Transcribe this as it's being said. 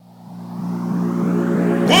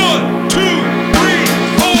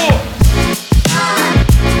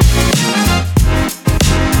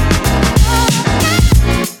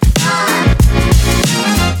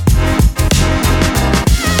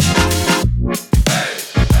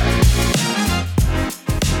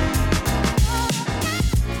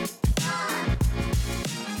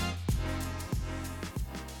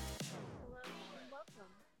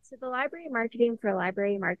Library Marketing for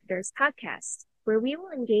Library Marketers podcast, where we will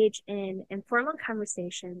engage in informal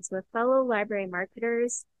conversations with fellow library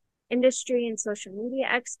marketers, industry and social media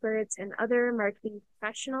experts, and other marketing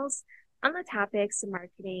professionals on the topics of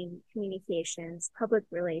marketing, communications, public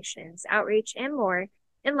relations, outreach, and more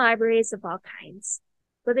in libraries of all kinds.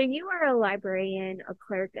 Whether you are a librarian, a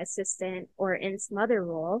clerk, assistant, or in some other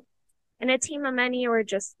role, in a team of many or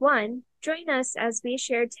just one, join us as we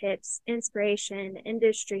share tips, inspiration,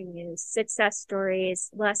 industry news, success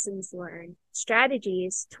stories, lessons learned,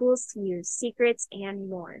 strategies, tools to use, secrets, and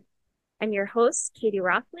more. I'm your host, Katie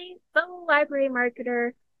Rockley, fellow library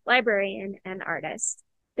marketer, librarian, and artist.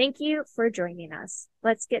 Thank you for joining us.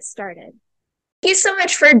 Let's get started. Thank you so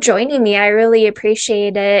much for joining me. I really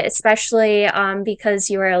appreciate it, especially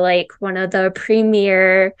because you are like one of the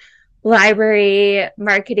premier library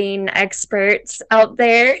marketing experts out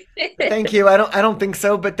there. Thank you. I don't think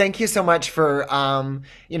so, but thank you so much for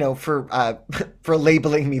for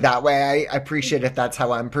labeling me that way. I appreciate if that's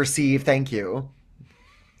how I'm perceived. Thank you.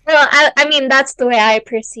 Well, I mean, that's the way I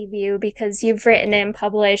perceive you because you've Thank written you. and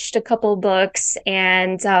published a couple books,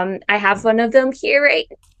 and I have one of them here right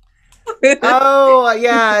now. Oh,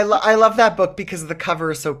 yeah, I love that book because the cover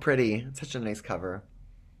is so pretty. It's such a nice cover.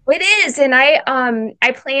 It is, and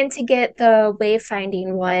I plan to get the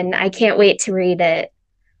wayfinding one. I can't wait to read it.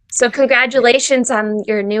 So Yeah. congratulations on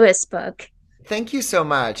your newest book. Thank you so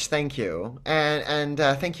much. Thank you. And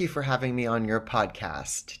thank you for having me on your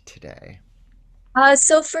podcast today.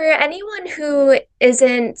 So for anyone who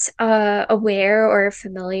isn't aware or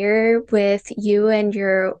familiar with you and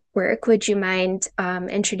your work, would you mind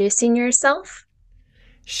introducing yourself?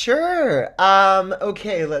 Sure.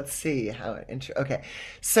 Okay, let's see how okay.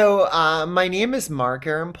 So, my name is Mark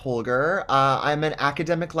Aaron Polger. I'm an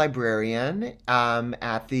academic librarian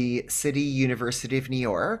at the City University of New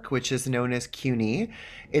York, which is known as CUNY.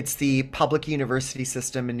 It's the public university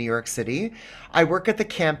system in New York City. I work at the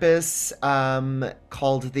campus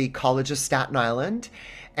called the College of Staten Island,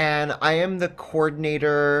 and I am the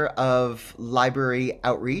coordinator of library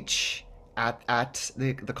outreach at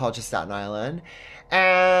the College of Staten Island.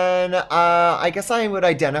 And I guess I would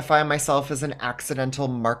identify myself as an accidental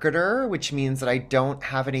marketer, which means that I don't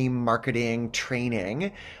have any marketing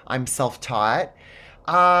training. I'm self taught.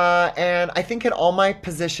 And I think at all my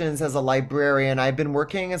positions as a librarian, I've been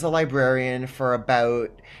working as a librarian for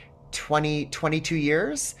about 22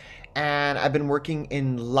 years. And I've been working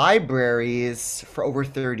in libraries for over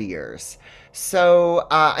 30 years. So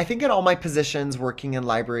I think in all my positions working in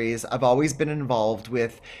libraries, I've always been involved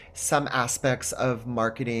with some aspects of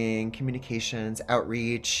marketing, communications,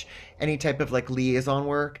 outreach, any type of like liaison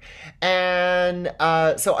work. And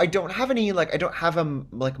so I don't have a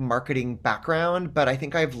like marketing background, but I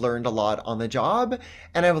think I've learned a lot on the job,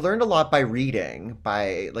 and I've learned a lot by reading.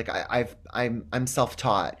 By like I'm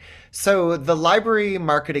self-taught. So the library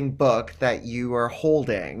marketing book that you are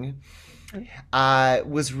holding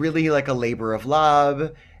was really like a labor of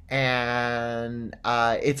love, and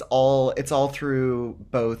it's all through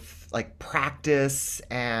both like practice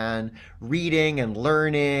and reading and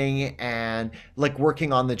learning and like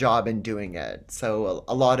working on the job and doing it. So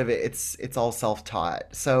a lot of it's all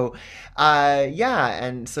self-taught. So yeah,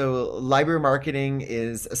 and so library marketing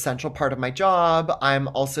is a central part of my job. I'm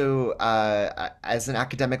also as an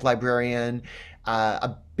academic librarian,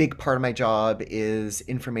 a big part of my job is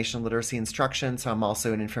information literacy instruction, so I'm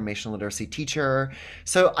also an information literacy teacher.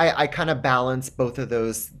 So I kind of balance both of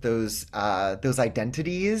those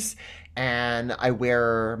identities, and I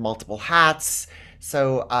wear multiple hats.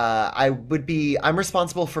 So I'm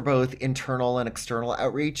responsible for both internal and external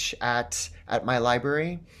outreach at my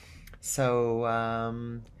library. So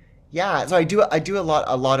yeah, so I do a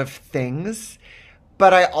lot of things,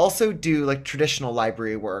 but I also do like traditional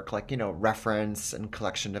library work, like, reference and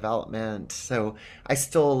collection development. So I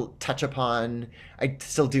still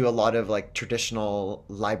do a lot of like traditional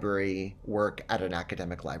library work at an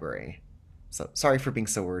academic library. So sorry for being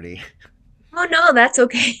so wordy. Oh no, that's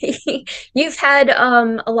okay. You've had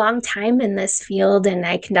a long time in this field, and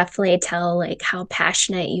I can definitely tell like how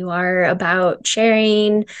passionate you are about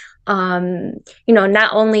sharing not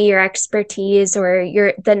only your expertise or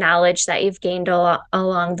the knowledge that you've gained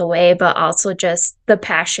along the way, but also just the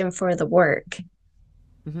passion for the work.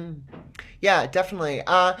 hmm Yeah, definitely.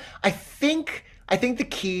 I think the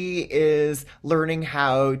key is learning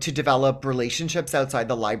how to develop relationships outside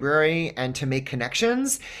the library and to make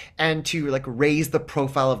connections and to like raise the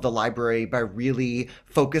profile of the library by really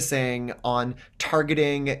focusing on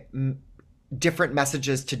targeting different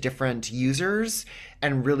messages to different users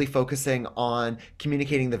and really focusing on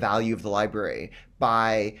communicating the value of the library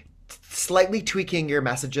by slightly tweaking your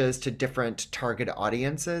messages to different target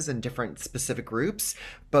audiences and different specific groups,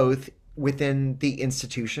 both within the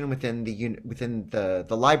institution, within the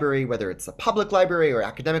library, whether it's a public library or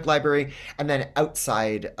academic library, and then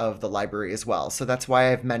outside of the library as well. So that's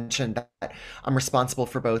why I've mentioned that I'm responsible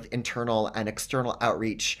for both internal and external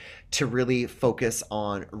outreach to really focus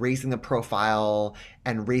on raising the profile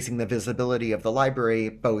and raising the visibility of the library,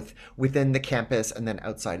 both within the campus and then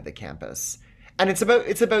outside of the campus. And it's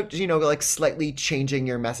about like slightly changing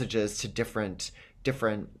your messages to different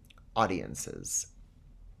audiences.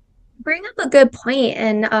 Bring up a good point.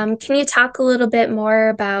 And can you talk a little bit more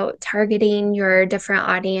about targeting your different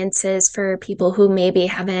audiences for people who maybe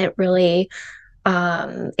haven't really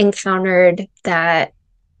encountered that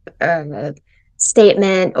uh,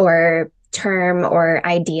 statement or term or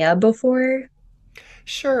idea before?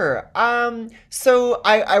 Sure. So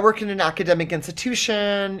I work in an academic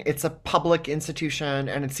institution. It's a public institution,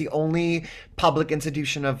 and it's the only public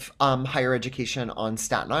institution of higher education on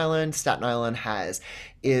Staten Island. Staten Island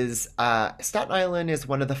is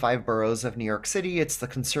one of the five boroughs of New York City. It's the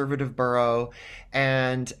conservative borough,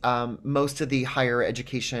 and most of the higher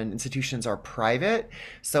education institutions are private.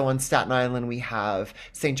 So on Staten Island, we have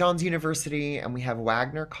St. John's University and we have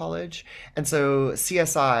Wagner College. And so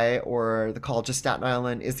CSI, or the College of Staten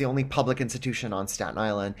Island, is the only public institution on Staten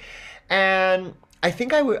Island. And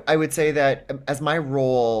I would say that as my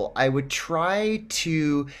role, I would try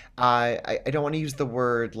to I don't want to use the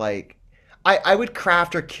word like I would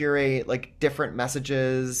craft or curate like different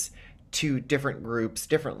messages to different groups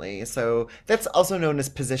differently. So that's also known as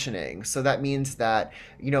positioning. So that means that,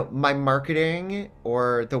 my marketing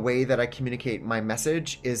or the way that I communicate my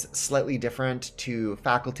message is slightly different to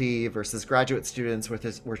faculty versus graduate students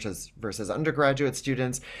versus undergraduate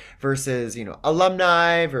students versus,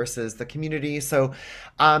 alumni versus the community. So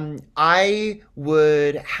I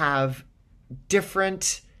would have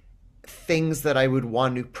different things that I would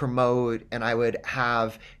want to promote, and I would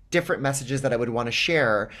have different messages that I would want to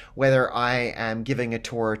share, whether I am giving a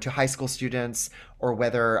tour to high school students or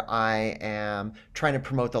whether I am trying to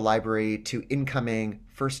promote the library to incoming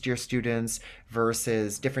first year students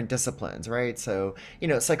versus different disciplines, right? So,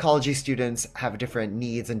 psychology students have different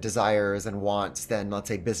needs and desires and wants than, let's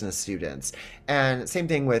say, business students. And same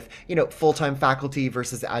thing with, full-time faculty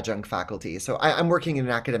versus adjunct faculty. So I'm working in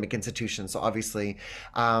an academic institution. So obviously,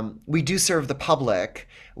 we do serve the public,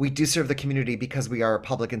 we do serve the community because we are a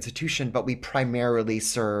public institution, but we primarily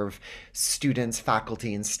serve students,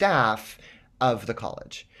 faculty, and staff of the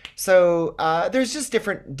college. So there's just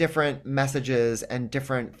different messages and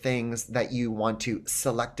different things that you want to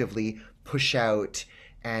selectively push out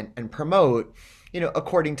and promote,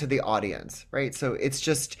 according to the audience, right? So it's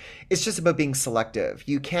just about being selective.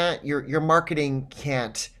 You can't your marketing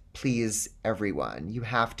can't please everyone. You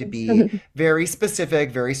have to be very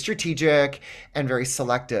specific, very strategic, and very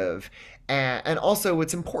selective. And also,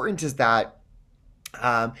 what's important is that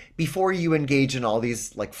before you engage in all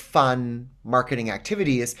these like fun marketing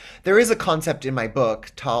activities, there is a concept in my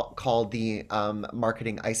book called the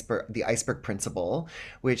the iceberg principle,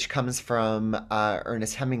 which comes from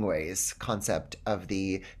Ernest Hemingway's concept of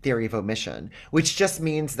the theory of omission, which just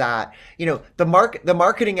means that the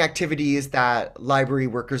marketing activities that library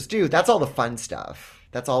workers do, that's all the fun stuff.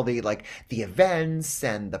 That's all the events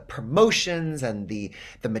and the promotions and the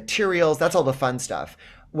materials. That's all the fun stuff.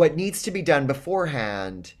 What needs to be done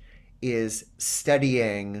beforehand is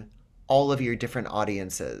studying all of your different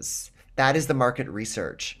audiences. That is the market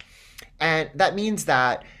research. And that means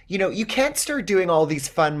that, you can't start doing all these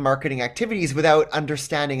fun marketing activities without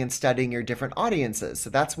understanding and studying your different audiences. So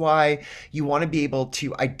that's why you want to be able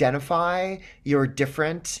to identify your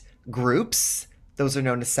different groups. Those are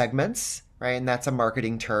known as segments, right? And that's a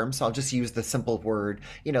marketing term. So I'll just use the simple word,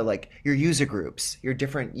 like your user groups, your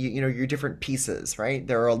your different pieces, right?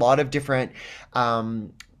 There are a lot of there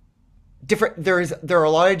are a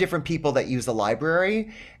lot of different people that use the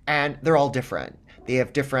library, and they're all different. They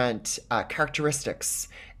have different characteristics,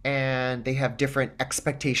 and they have different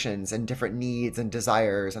expectations and different needs and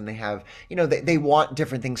desires, and they have, they want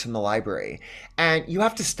different things from the library, and you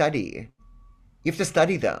have to study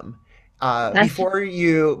them before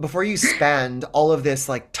you spend all of this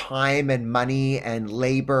like time and money and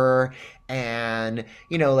labor, and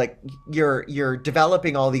like you're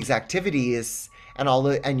developing all these activities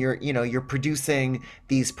and you're producing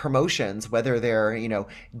these promotions, whether they're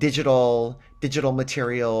digital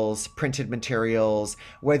materials, printed materials,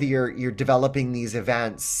 whether you're developing these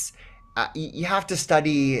events. You have to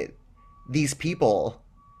study these people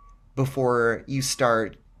before you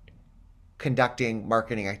start conducting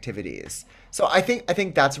marketing activities. So I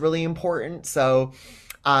think that's really important. So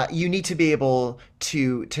you need to be able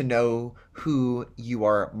to know who you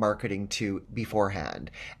are marketing to beforehand.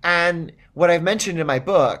 And what I've mentioned in my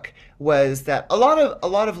book was that a lot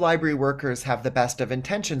of library workers have the best of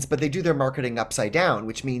intentions, but they do their marketing upside down,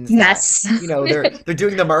 which means that Yes. they're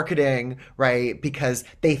doing the marketing right because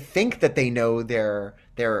they think that they know their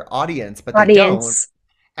audience, but they don't. Audience.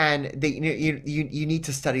 And they you need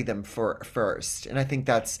to study them first. And I think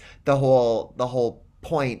that's the whole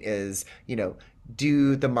point is,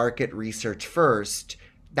 do the market research first.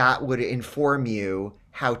 That would inform you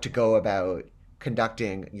how to go about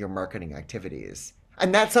conducting your marketing activities.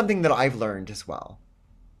 And that's something that I've learned as well.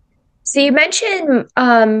 So you mentioned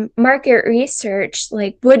market research.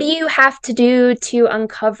 Like, what do you have to do to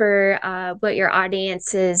uncover what your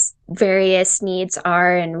audience's various needs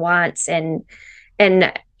are and wants, and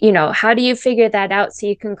how do you figure that out so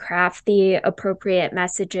you can craft the appropriate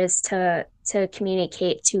messages to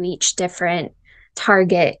communicate to each different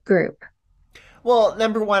target group? Well,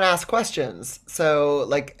 number one, ask questions. So,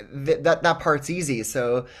 like that part's easy.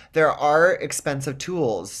 So there are expensive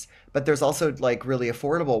tools, but there's also like really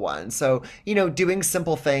affordable ones. So, doing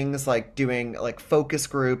simple things like doing like focus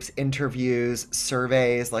groups, interviews,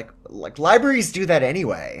 surveys, like libraries do that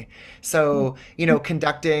anyway. So,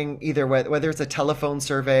 conducting either whether it's a telephone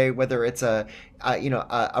survey, whether it's a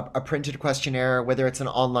printed questionnaire, whether it's an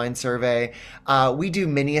online survey. We do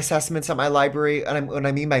mini assessments at my library, and when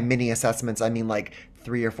I mean by mini assessments, I mean like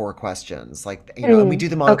 3 or 4 questions, like, and we Mm, do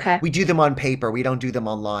them on okay. we do them on paper. We don't do them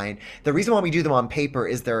online. The reason why we do them on paper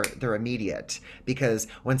is they're immediate, because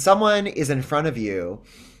when someone is in front of you,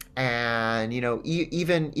 and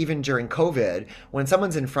even during COVID, when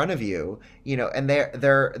someone's in front of you, and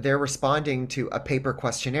they're responding to a paper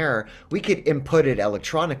questionnaire, we could input it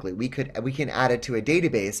electronically. We can add it to a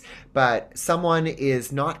database, but someone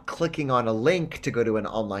is not clicking on a link to go to an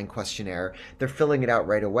online questionnaire. They're filling it out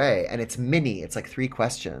right away, and it's mini. It's like 3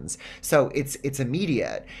 questions, so it's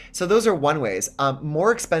immediate. So those are one ways.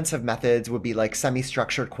 More expensive methods would be like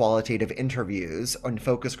semi-structured qualitative interviews and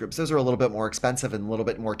focus groups. Those are a little bit more expensive and a little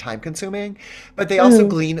bit more time consuming, but they also Mm,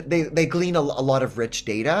 glean a lot of rich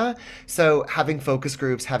data. So having focus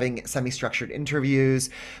groups, having semi-structured interviews,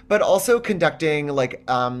 but also conducting like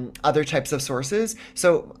other types of sources.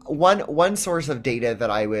 So one source of data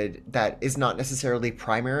that is not necessarily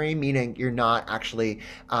primary, meaning you're not actually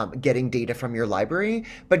getting data from your library,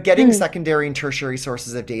 but getting mm, secondary and tertiary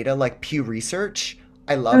sources of data like Pew Research.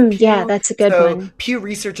 I love yeah, Pew. that's a good So one. Pew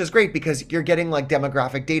Research is great because you're getting like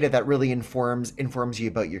demographic data that really informs you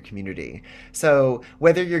about your community. So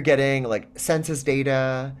whether you're getting like census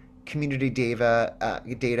data, community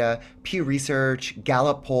data, Pew Research,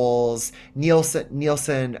 Gallup polls,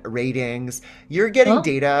 Nielsen ratings, you're getting Oh,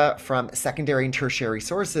 data from secondary and tertiary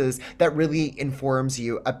sources that really informs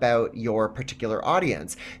you about your particular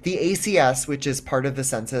audience. The ACS, which is part of the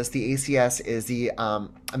census, the ACS is the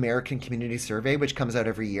American Community Survey, which comes out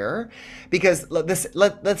every year, because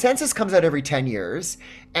the census comes out every 10 years,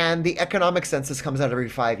 and the economic census comes out every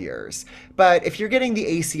 5 years. But if you're getting the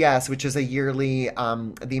ACS, which is a yearly,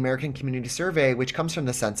 the American Community Survey, which comes from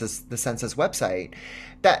the census website,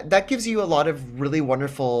 that gives you a lot of really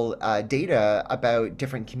wonderful data about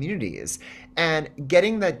different communities. And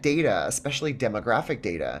getting that data, especially demographic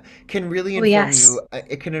data, can really oh inform yes. you.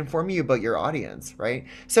 It can inform you about your audience, right?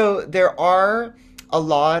 So there are a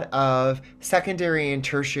lot of secondary and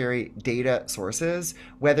tertiary data sources,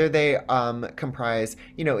 whether they comprise,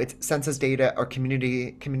 it's census data or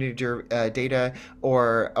community data,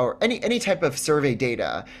 or any type of survey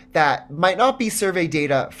data that might not be survey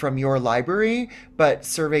data from your library, but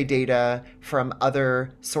survey data from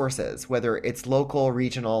other sources, whether it's local,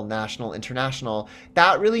 regional, national, international.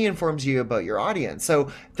 That really informs you about your audience. So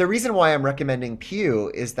the reason why I'm recommending Pew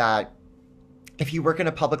is that if you work in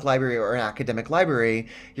a public library or an academic library,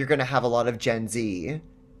 you're going to have a lot of Gen Z.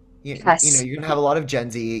 Yes. You're going to have a lot of Gen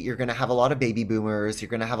Z. You're going to have a lot of baby boomers. You're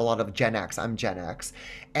going to have a lot of Gen X. I'm Gen X.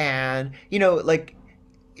 And, like,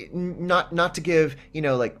 not to give,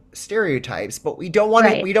 like stereotypes, but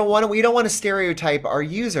Right. we don't want to stereotype our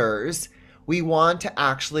users. We want to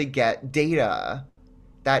actually get data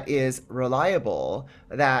that is reliable,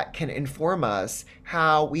 that can inform us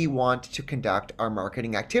how we want to conduct our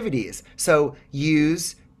marketing activities. So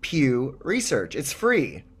use Pew Research. It's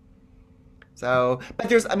free. So, but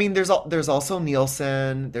there's also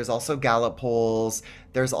Nielsen, there's also Gallup polls,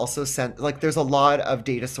 there's also there's a lot of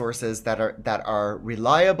data sources that are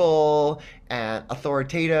reliable and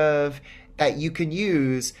authoritative that you can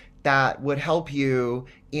use that would help you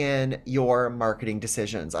in your marketing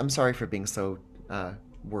decisions. I'm sorry for being so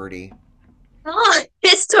wordy. Oh,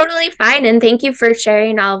 it's totally fine. And thank you for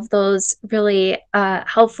sharing all of those really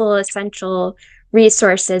helpful, essential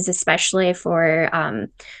resources, especially for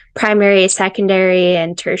primary, secondary,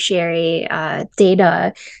 and tertiary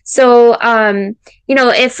data. So,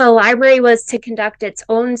 if a library was to conduct its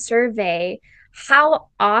own survey, how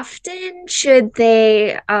often should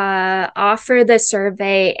they offer the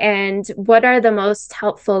survey, and what are the most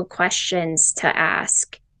helpful questions to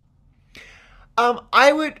ask?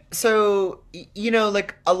 I would,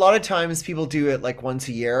 like a lot of times people do it like once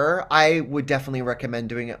a year. I would definitely recommend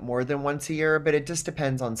doing it more than once a year, but it just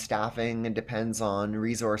depends on staffing, it depends on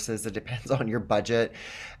resources, it depends on your budget.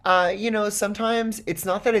 Sometimes it's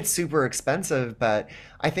not that it's super expensive, but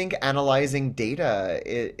I think analyzing data,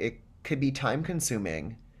 it could be time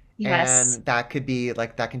consuming. Yes. And that could be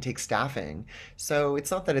like that can take staffing. So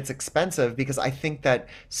it's not that it's expensive because I think that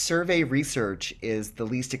survey research is the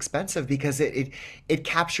least expensive because it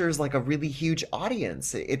captures like a really huge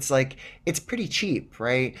audience. It's like it's pretty cheap,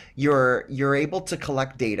 right? You're able to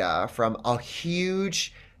collect data from a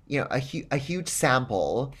huge, a huge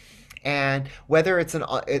sample, and whether it's an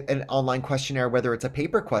online questionnaire, whether it's a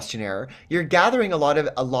paper questionnaire, you're gathering a lot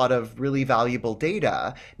of really valuable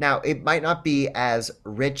data. Now, it might not be as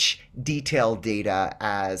rich, detailed data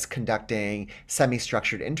as conducting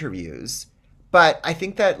semi-structured interviews, but I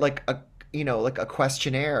think that like a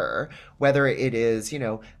questionnaire, whether it is,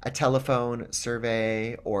 a telephone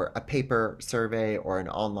survey or a paper survey or an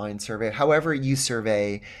online survey, however you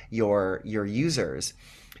survey your users,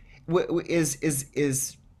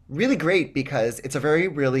 is really great because it's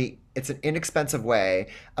an inexpensive way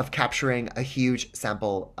of capturing a huge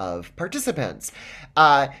sample of participants.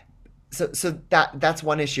 Uh, that's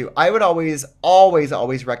one issue. I would always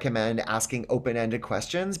recommend asking open-ended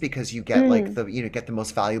questions because you get like Mm, get the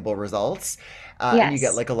most valuable results, and you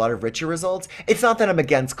get yes. like a lot of richer results. It's not that I'm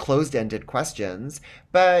against closed-ended questions,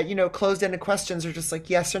 but closed-ended questions are just like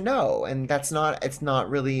yes or no, and it's not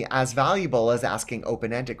really as valuable as asking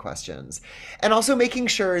open-ended questions. And also making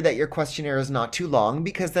sure that your questionnaire is not too long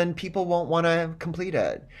because then people won't want to complete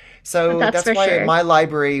it. So That's that's for why at sure. my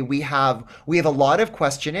library we have a lot of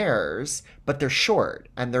questionnaires, but they're short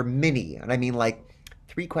and they're mini. And I mean like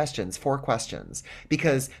 3 questions, 4 questions,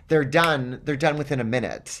 because they're done within a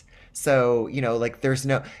minute. So, like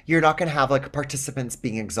you're not going to have like participants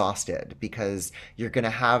being exhausted because you're going to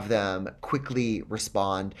have them quickly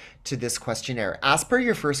respond to this questionnaire. As per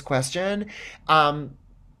your first question, um,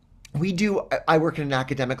 I work in an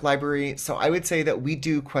academic library, so I would say that we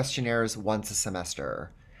do questionnaires once a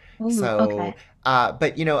semester. Oh, So, okay.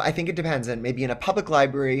 but I think it depends. And maybe in a public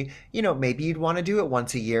library, maybe you'd want to do it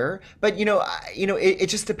once a year. But it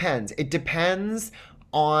just depends. It depends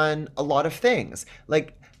on a lot of things.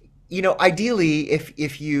 Like, ideally,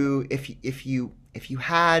 if you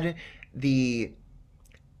had the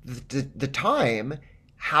the time,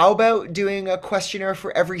 how about doing a questionnaire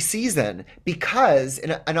for every season? Because,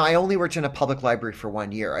 and I only worked in a public library for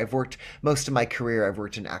 1 year. Most of my career, I've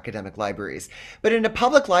worked in academic libraries. But in a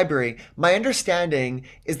public library, my understanding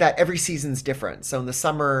is that every season's different. So in the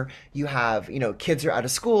summer, you have, kids are out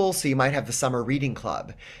of school, so you might have the summer reading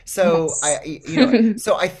club. So Yes.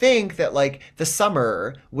 so I think that like the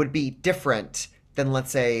summer would be different than,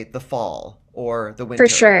 let's say, the fall or the For winter.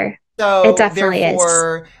 sure. It So definitely is.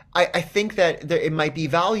 therefore, I think that it might be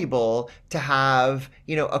valuable to have,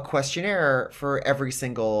 a questionnaire for every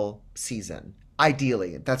single season.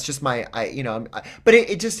 Ideally, that's just but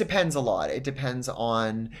it just depends a lot. It depends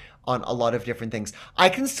on a lot of different things. I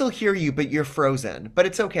can still hear you, but you're frozen. But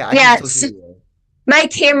it's okay. I can still Yes. hear you. My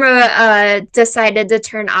camera decided to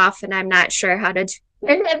turn off and I'm not sure how to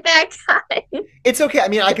turn it back on. It's okay. I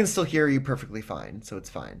mean, I can still hear you perfectly fine, so it's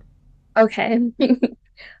fine. Okay.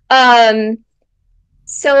 Um,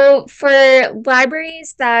 so for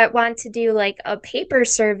libraries that want to do like a paper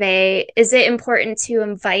survey, is it important to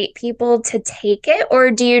invite people to take it,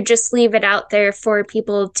 or do you just leave it out there for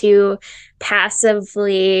people to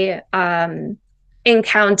passively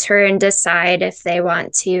encounter and decide if they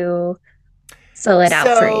want to fill it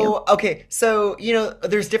out for you? So, okay, so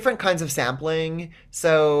there's different kinds of sampling.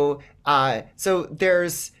 So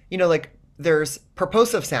there's like there's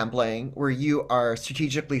purposive sampling where you are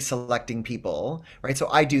strategically selecting people, right? So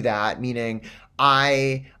I do that, meaning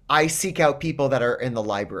I seek out people that are in the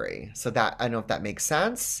library. So that I don't know if that makes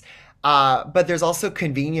sense. But there's also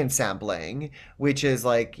convenience sampling, which is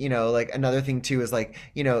like, like another thing too is like,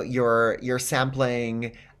 you're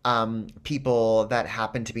sampling people that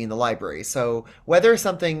happen to be in the library. So whether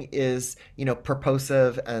something is,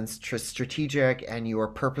 purposive and strategic, and you are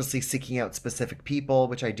purposely seeking out specific people,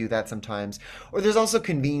 which I do that sometimes, or there's also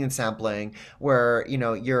convenience sampling, where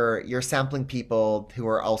you're sampling people who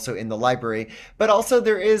are also in the library, but also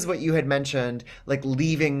there is what you had mentioned, like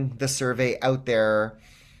leaving the survey out there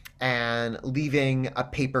and leaving a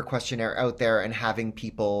paper questionnaire out there and having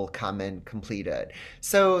people come and complete it.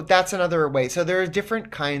 So that's another way. So there are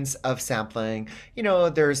different kinds of sampling.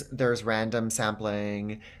 There's random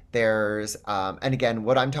sampling. And again,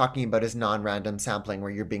 what I'm talking about is non-random sampling,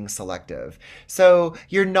 where you're being selective. So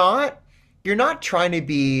you're not trying to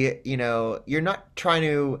be, you're not trying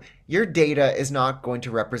to, your data is not going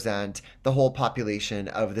to represent the whole population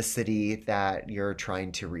of the city that you're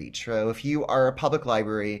trying to reach. So if you are a public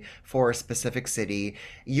library for a specific city,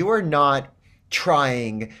 you are not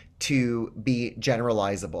trying to be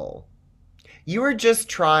generalizable. You are just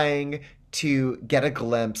trying to get a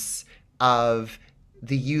glimpse of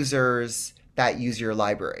the users that use your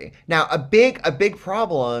library. Now, a big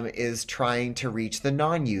problem is trying to reach the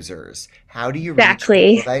non-users. How do you reach people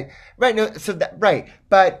Exactly. that right no so that right,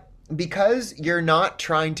 but because you're not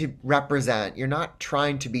trying to represent, you're not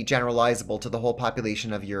trying to be generalizable to the whole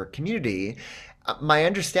population of your community. My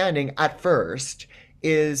understanding at first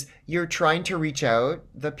is you're trying to reach out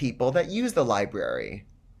the people that use the library,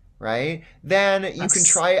 right? Then you can Yes.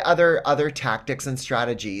 try other tactics and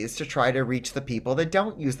strategies to try to reach the people that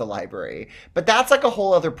don't use the library. But that's like a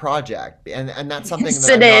whole other project, and that's something Yes, that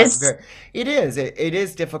it I'm not is. very. It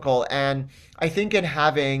is difficult, and I think in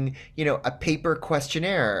having a paper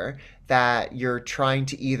questionnaire that you're trying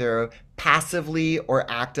to either passively or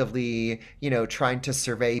actively, trying to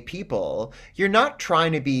survey people, you're not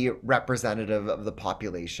trying to be representative of the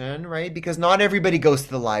population, right? Because not everybody goes to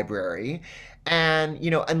the library. And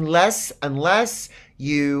unless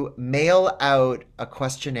you mail out a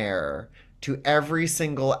questionnaire to every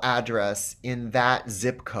single address in that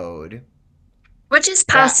zip code, Which is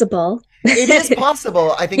that possible. it is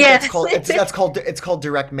possible. I think Yeah, that's called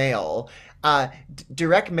direct mail.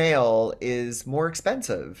 Direct mail is more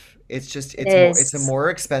expensive. It's just it it's a is. more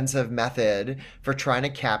expensive method for trying to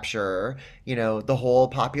capture, the whole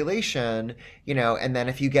population, and then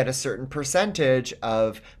if you get a certain percentage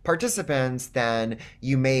of participants, then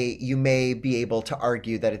you may be able to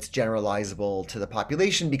argue that it's generalizable to the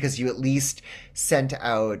population because you at least sent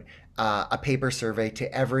out a paper survey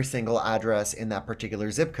to every single address in that particular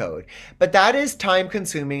zip code. But that is time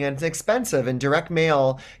consuming and it's expensive. And direct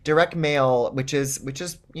mail, which is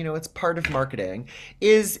it's part of marketing,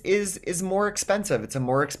 is more expensive. It's a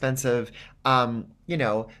more expensive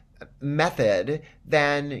method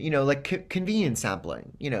than like convenience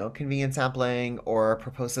sampling or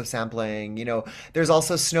proposive sampling. There's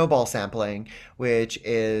also snowball sampling, which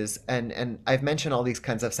is, and I've mentioned all these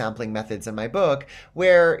kinds of sampling methods in my book,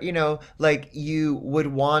 where like you would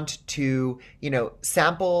want to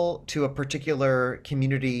sample to a particular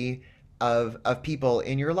community of people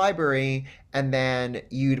in your library, and then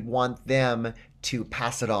you'd want them to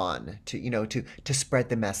pass it on to to spread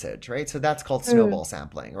the message, right? So that's called Mm, snowball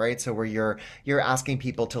sampling, right? So where you're asking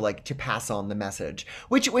people to like to pass on the message,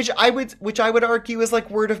 which I would argue is like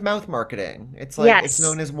word of mouth marketing. It's yes.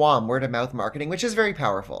 known as WOM, word of mouth marketing, which is very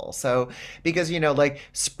powerful. So because like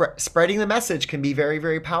spreading the message can be very,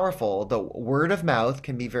 very powerful. The word of mouth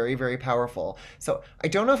can be very, very powerful. So I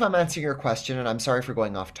don't know if I'm answering your question, and I'm sorry for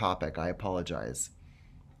going off topic. I apologize.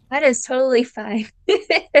 That is totally fine.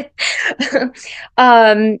 Kind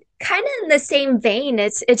of in the same vein,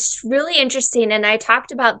 it's really interesting, and I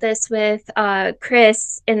talked about this with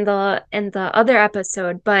Chris in the other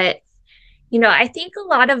episode, but I think a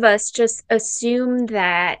lot of us just assume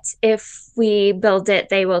that if we build it,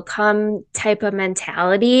 they will come type of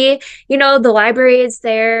mentality. The library is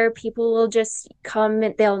there, people will just come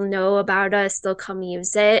and they'll know about us, they'll come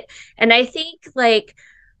use it. And I think like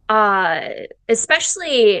uh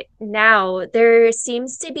especially now there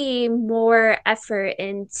seems to be more effort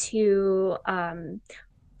into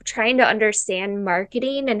trying to understand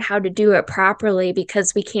marketing and how to do it properly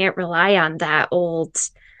because we can't rely on that old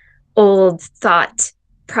thought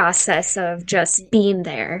process of just being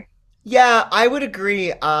there. Yeah, I would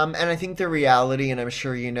agree. And I think the reality, and I'm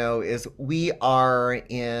sure is we are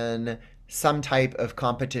in some type of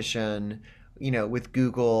competition, with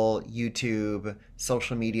Google, YouTube,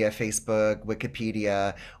 social media, Facebook,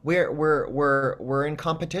 Wikipedia. We're in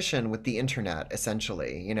competition with the internet,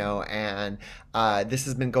 essentially, and this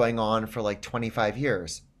has been going on for like 25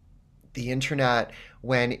 years. The internet,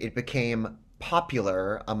 when it became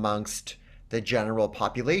popular amongst the general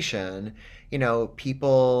population,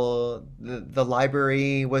 the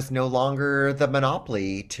library was no longer the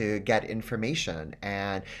monopoly to get information,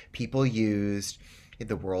 and people used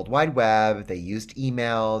the World Wide Web, they used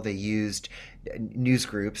email, they used news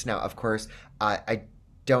groups. Now, of course, I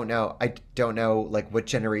don't know like what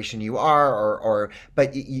generation you are,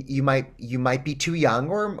 but you might be too young,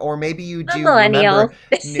 or maybe you A do remember millennial.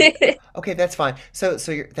 new. Okay, that's fine.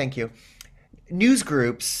 Thank you. News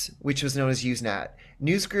groups, which was known as Usenet,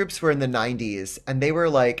 news groups were in the 90s, and they were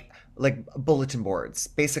like bulletin boards,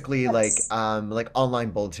 basically Yes. like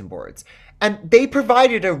online bulletin boards. And they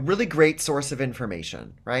provided a really great source of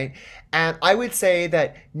information, right? And I would say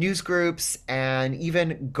that news groups and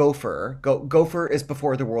even Gopher is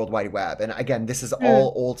before the World Wide Web. And again, this is Hmm.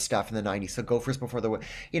 all old stuff in the 90s. So Gopher's before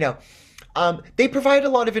you know, they provide a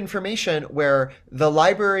lot of information where the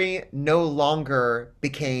library no longer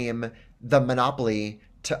became the monopoly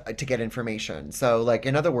to get information. So, like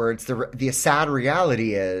in other words, the sad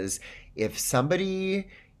reality is if somebody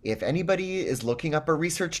if anybody is looking up a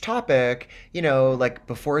research topic, like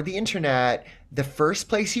before the internet, the first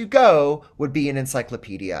place you go would be an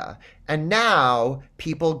encyclopedia. And now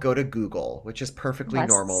people go to Google, which is perfectly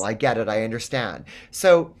normal. Yes. I get it, I understand.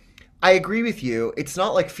 So I agree with you. It's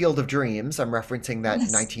not like Field of Dreams. I'm referencing that Yes.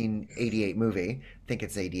 1988 movie. I think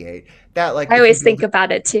it's 88. That like I if you always build think it,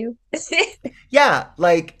 about it too. yeah,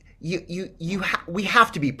 like we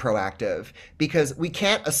have to be proactive because we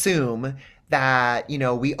can't assume that,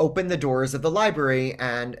 we open the doors of the library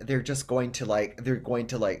and they're just going to they're going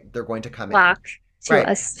to come in. Flock to Right.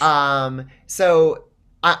 us. So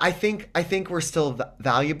I think we're still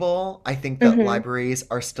valuable. I think that Hmm. libraries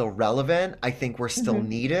are still relevant. I think we're still Hmm.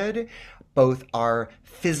 needed. Both our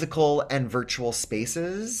physical and virtual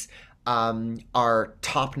spaces are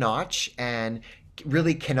top notch and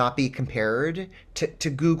really cannot be compared to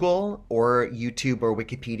Google or YouTube or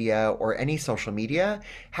Wikipedia or any social media.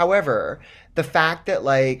 However, the fact that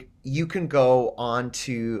like you can go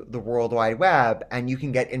onto the World Wide Web and you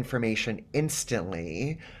can get information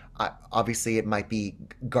instantly. Obviously, it might be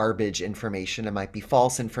garbage information, it might be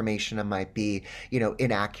false information, it might be,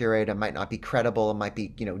 inaccurate, it might not be credible, it might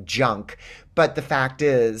be, junk. But the fact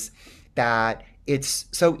is that it's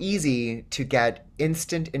so easy to get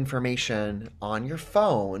instant information on your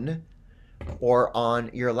phone or on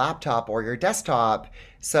your laptop or your desktop.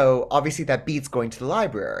 So obviously that beats going to the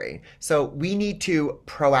library. So we need to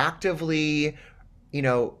proactively, you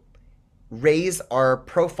know, raise our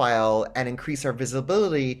profile and increase our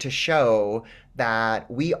visibility to show that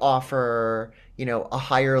we offer, a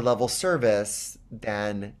higher level service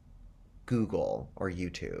than Google or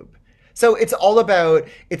YouTube. So it's all about,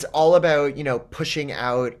 pushing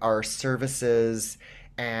out our services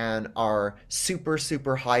and our super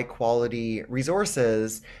super high quality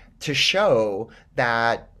resources to show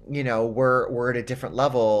that we're at a different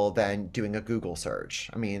level than doing a Google search.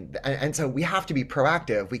 I mean, and so we have to be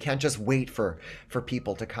proactive. We can't just wait for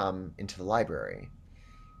people to come into the library.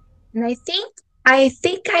 And I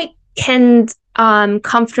think I can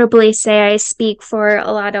comfortably say I speak for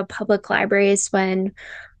a lot of public libraries when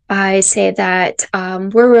I say that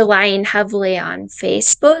we're relying heavily on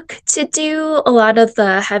Facebook to do a lot of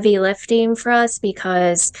the heavy lifting for us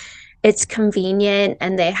because it's convenient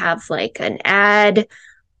and they have like an ad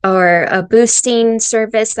or a boosting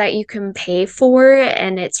service that you can pay for,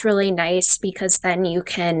 and it's really nice because then you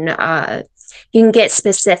can get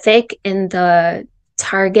specific in the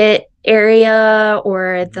target area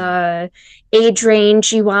or Mhm. the age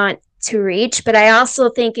range you want to reach. But I also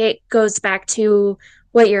think it goes back to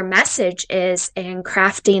what your message is and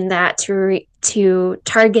crafting that to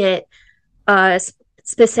target a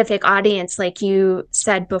specific audience like you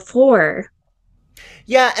said before.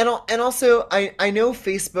 Yeah, and also I know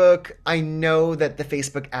Facebook. I know that the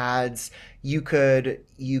Facebook ads you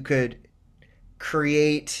could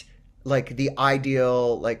create like the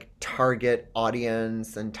ideal like target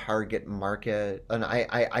audience and target market, and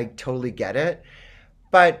I totally get it.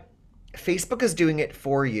 But Facebook is doing it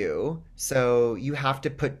for you. So you have to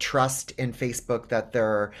put trust in Facebook that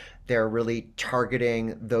they're really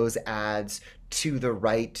targeting those ads to the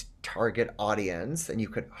right target audience, and you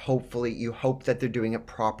hope that they're doing it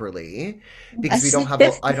properly, because we Yes. don't have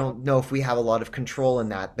I don't know if we have a lot of control in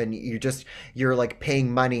that. Then you're like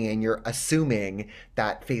paying money and you're assuming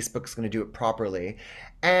that Facebook's going to do it properly.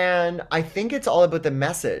 And I think it's all about the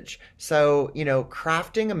message. So,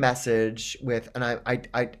 crafting a message with, and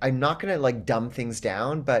I'm not going to like dumb things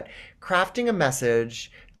down, but crafting a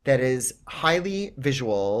message that is highly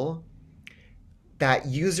visual, that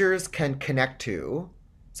users can connect to.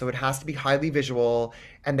 So it has to be highly visual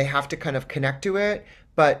and they have to kind of connect to it,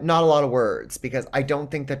 but not a lot of words because I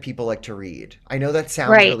don't think that people like to read. I know that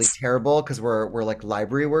sounds Right. really terrible because we're like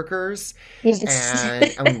library workers Yes.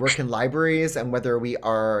 and we work in libraries, and whether we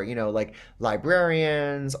are, like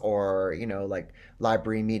librarians or, like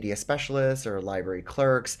library media specialists or library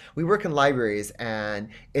clerks, we work in libraries, and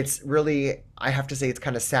it's really, I have to say, it's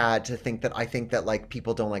kind of sad to think that I think that like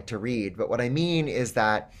people don't like to read. But what I mean is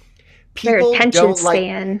that Their people attention don't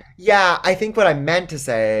like, span. yeah, I think what I meant to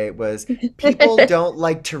say was people don't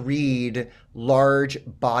like to read large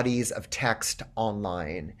bodies of text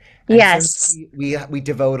online. And since Yes. we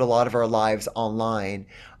devote a lot of our lives online,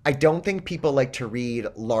 I don't think people like to read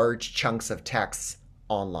large chunks of text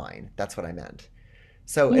online. That's what I meant.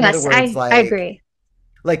 So in other Yes, words, I agree.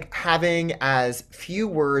 like having as few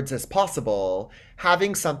words as possible,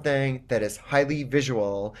 having something that is highly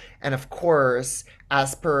visual, and of course,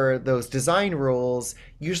 as per those design rules,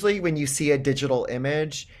 usually when you see a digital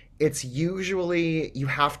image, it's usually you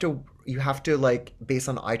have to like based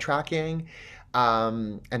on eye tracking,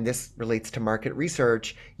 and this relates to market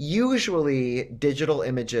research. Usually, digital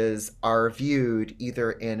images are viewed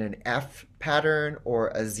either in an F pattern or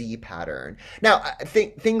a Z pattern. Now, I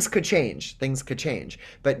think things could change. Things could change.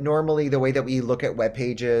 But normally, the way that we look at web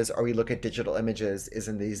pages or we look at digital images is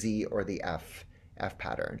in the Z or the F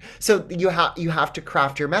pattern. So you have to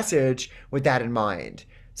craft your message with that in mind.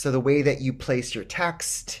 So the way that you place your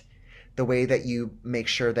text, the way that you make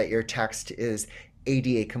sure that your text is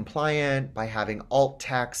ADA compliant by having alt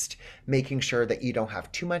text, making sure that you don't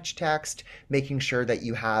have too much text, making sure that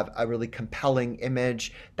you have a really compelling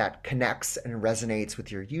image that connects and resonates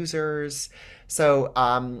with your users. So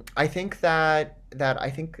I think that I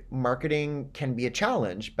think marketing can be a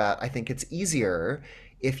challenge, but I think it's easier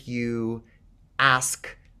if you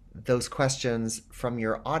ask those questions from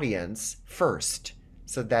your audience first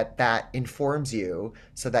so that that informs you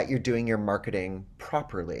so that you're doing your marketing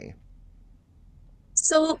properly.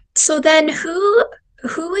 So then who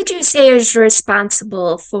would you say is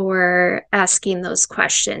responsible for asking those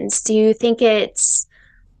questions? Do you think it's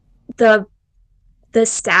the the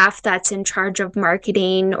staff that's in charge of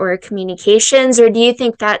marketing or communications, or do you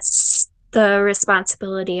think that's the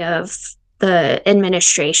responsibility of the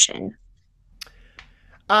administration?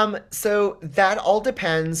 So that all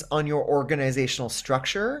depends on your organizational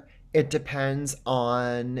structure. It depends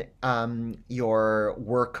on your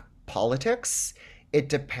work politics. It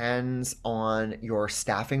depends on your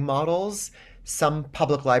staffing models. Some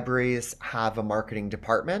public libraries have a marketing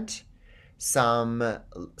department. Some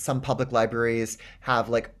public libraries have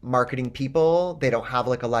like marketing people. They don't have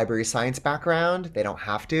like a library science background. They don't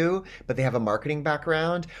have to, but they have a marketing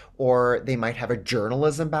background, or they might have a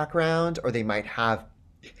journalism background, or they might have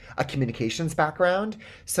a communications background.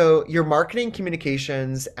 So your marketing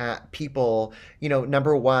communications people,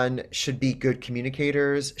 number one, should be good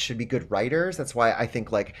communicators, should be good writers. That's why I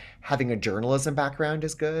think like having a journalism background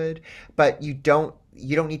is good, but you don't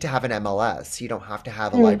need to have an MLS. You don't have to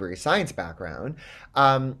have a Mm, library science background.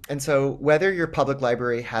 And so whether your public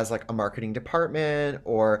library has like a marketing department,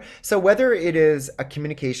 or so whether it is a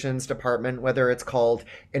communications department, whether it's called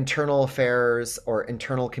internal affairs or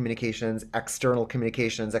internal communications,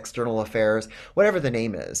 external affairs, whatever the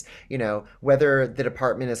name is, whether the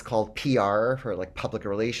department is called PR for like public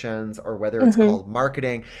relations or whether it's mhm. called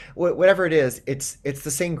marketing, whatever it is, it's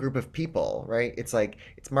the same group of people, right? It's like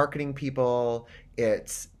it's marketing people,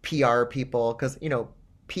 it's PR people, because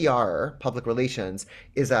PR, public relations,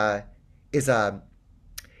 is a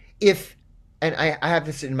if, and I have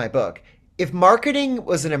this in my book. If marketing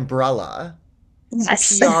was an umbrella,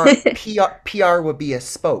 Yes. PR would be a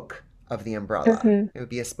spoke of the umbrella. Mhm. It would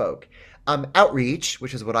be a spoke. Outreach,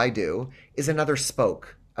 which is what I do, is another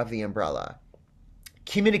spoke of the umbrella.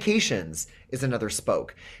 Communications is another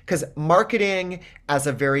spoke, because marketing as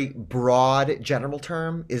a very broad general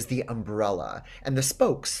term is the umbrella, and the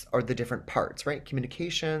spokes are the different parts, right?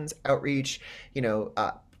 Communications, outreach,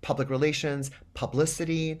 public relations,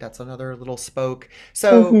 publicity, that's another little spoke.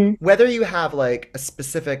 So Mhm. whether you have like a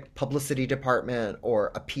specific publicity department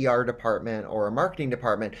or a PR department or a marketing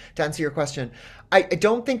department, to answer your question, I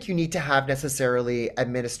don't think you need to have necessarily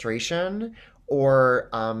administration or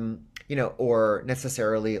or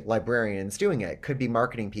necessarily librarians doing it. It could be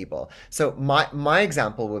marketing people. So my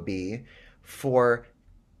example would be for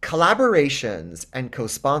collaborations and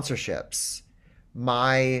co-sponsorships.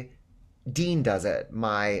 My dean does it.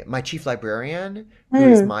 My chief librarian, who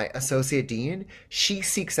is Mm, my associate dean, she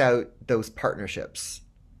seeks out those partnerships,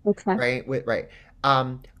 okay. right? Right.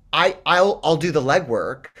 Um, I'll do the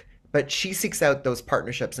legwork, but she seeks out those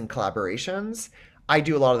partnerships and collaborations. I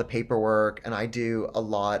do a lot of the paperwork and I do a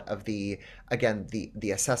lot of the, again,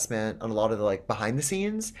 the assessment and a lot of the like behind the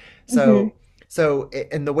scenes. Hmm.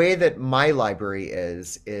 And the way that my library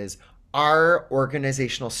is our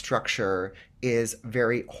organizational structure is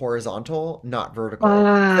very horizontal, not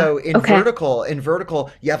vertical. Ah, So okay. in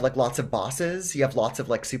vertical, you have like lots of bosses, you have lots of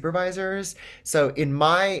like supervisors. So in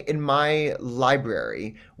my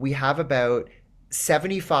library, we have about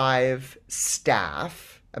 75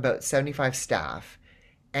 staff,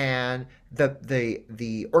 and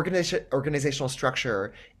the organizational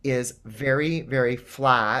structure is very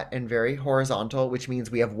flat and very horizontal, which means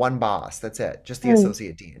we have one boss. That's it. Just the Mm,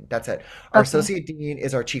 associate dean. That's it. Our okay. associate dean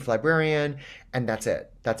is our chief librarian, and that's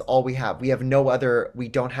it. That's all we have. We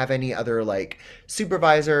don't have any other like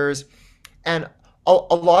supervisors, and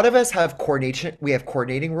a lot of us have coordination. We have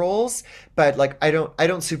coordinating roles, but like I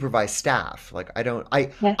don't supervise staff. Like I don't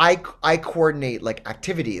Yeah. I coordinate like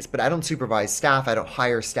activities, but I don't supervise staff. I don't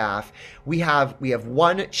hire staff. We have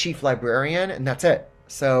one chief librarian, and that's it.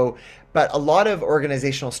 So, but a lot of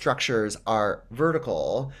organizational structures are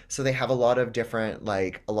vertical, so they have a lot of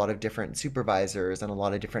different supervisors and a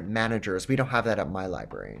lot of different managers. We don't have that at my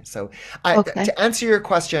library. So, Okay. to answer your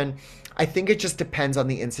question, I think it just depends on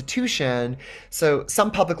the institution. So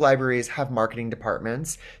some public libraries have marketing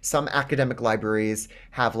departments. Some academic libraries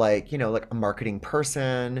have like, like a marketing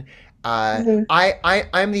person. Hmm.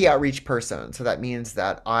 I'm the outreach person. So that means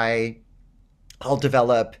that I'll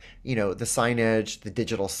develop, the signage, the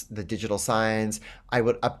digital signs. I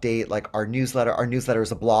would update like our newsletter. Our newsletter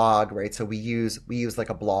is a blog, right? So we use like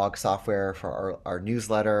a blog software for our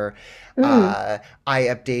newsletter. Mm, Uh, I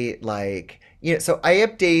update like, so I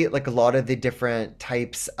update like a lot of the different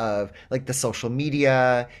types of like the social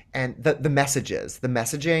media and the messaging.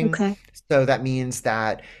 okay. So that means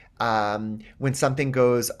that when something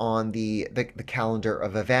goes on the calendar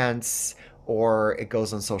of events, or it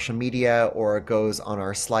goes on social media, or it goes on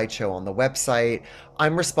our slideshow on the website,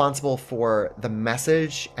 I'm responsible for the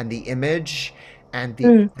message and the image and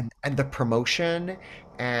Mm, the promotion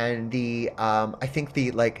and I think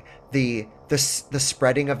the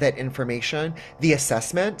spreading of that information, the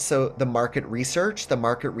assessment, so the market research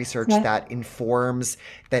okay. that informs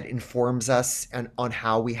us and on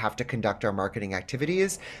how we have to conduct our marketing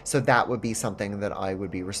activities. So that would be something that I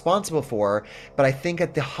would be responsible for. But I think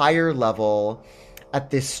at the higher level, at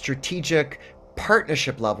this strategic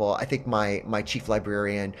partnership level, I think my chief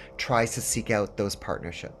librarian tries to seek out those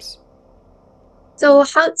partnerships. So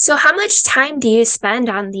how much time do you spend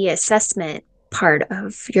on the assessment part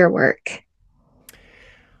of your work?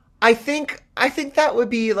 I think that would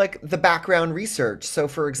be like the background research. So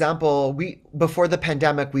for example, we before the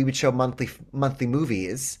pandemic, we would show monthly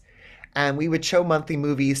movies, and we would show monthly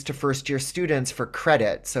movies to first year students for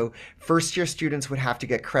credit. So first year students would have to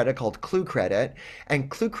get credit called Clue Credit, and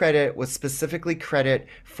Clue Credit was specifically credit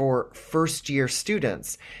for first year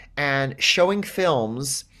students. And showing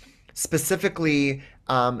films, specifically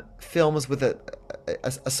films with a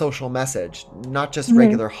social message, not just Hmm.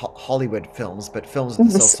 regular Hollywood films, but films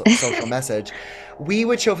with a social message. We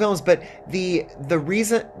would show films, but the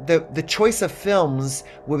reason the choice of films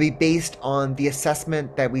would be based on the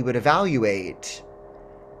assessment that we would evaluate,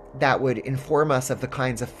 that would inform us of the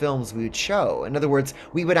kinds of films we would show. In other words,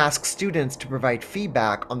 we would ask students to provide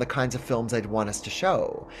feedback on the kinds of films they'd want us to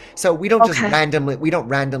show. So Okay. we don't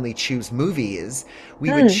randomly choose movies. Mm,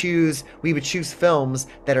 We would choose films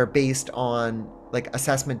that are based on like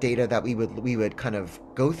assessment data that we would kind of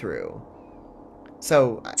go through.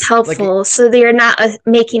 So it's like helpful. So that you're not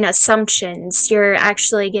making assumptions. You're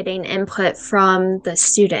actually getting input from the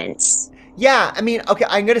students. Yeah, I mean, okay,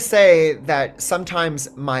 I'm gonna say that sometimes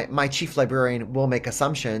my chief librarian will make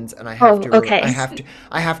assumptions, and Oh, okay.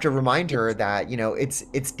 I have to remind her that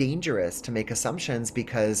it's dangerous to make assumptions,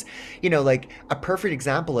 because like a perfect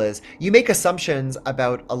example is you make assumptions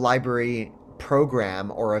about a library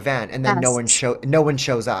program or event, and then Yes. no one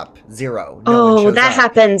shows up, zero, no one Oh, shows that up.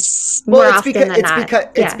 happens Well, more often than not.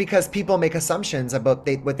 it's Yeah. because people make assumptions about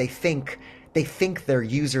what they think their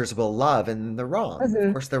users will love, and they're wrong. Of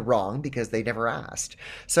Hmm. course, they're wrong because they never asked.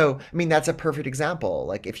 So, I mean, that's a perfect example.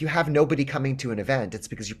 Like, if you have nobody coming to an event, it's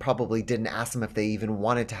because you probably didn't ask them if they even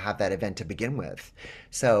wanted to have that event to begin with.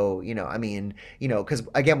 So, I mean, because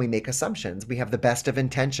again, we make assumptions. We have the best of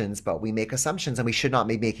intentions, but we make assumptions, and we should not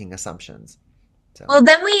be making assumptions. So. Well,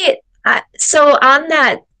 then so on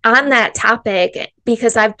that topic,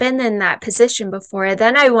 because I've been in that position before,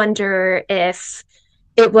 then I wonder if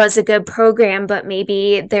it was a good program, but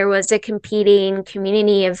maybe there was a competing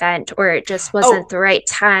community event or it just wasn't Oh, the right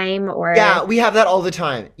time or yeah, we have that all the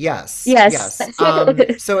time. Yes, yes, yes.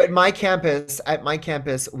 So at my campus,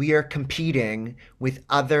 we are competing with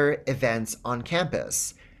other events on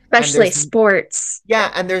campus, and especially sports.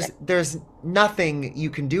 yeah, and there's nothing you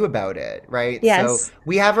can do about it, right? So Yes.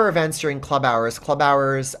 we have our events during club hours. Club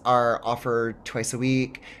hours are offered twice a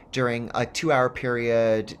week during a 2 hour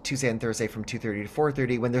period, Tuesday and Thursday from 2:30 to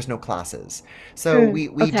 4:30 when there's no classes. So Mm, we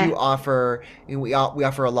okay. do offer we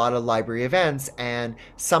offer a lot of library events, and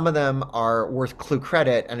some of them are worth Clue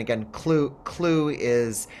credit. And again, Clue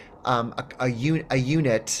is a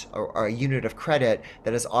unit or a unit of credit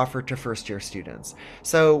that is offered to first year students.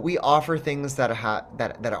 So we offer things that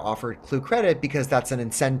are offered Clue credit because that's an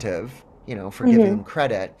incentive, for giving Hmm. them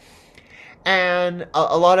credit. And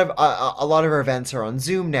a lot of our events are on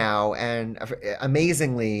Zoom now, and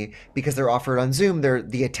amazingly, because they're offered on Zoom,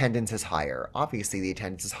 the attendance is higher. Obviously, the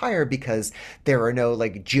attendance is higher because there are no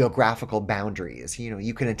like geographical boundaries.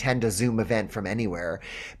 You can attend a Zoom event from anywhere.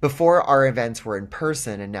 Before, our events were in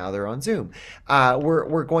person, and now they're on Zoom.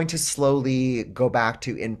 We're going to slowly go back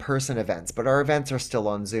to in-person events, but our events are still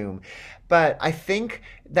on Zoom. But I think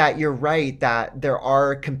that you're right that there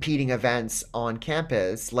are competing events on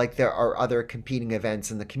campus, like there are other competing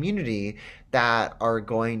events in the community that are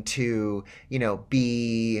going to,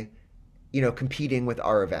 be, competing with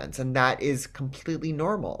our events. And that is completely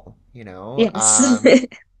normal, Yes.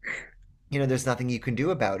 there's nothing you can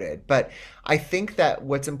do about it. But I think that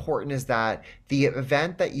what's important is that the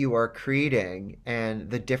event that you are creating and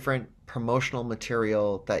the different promotional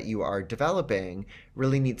material that you are developing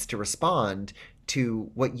really needs to respond to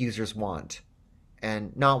what users want,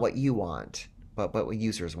 and not what you want, but what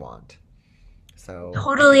users want. So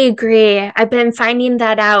I think Totally agree. I've been finding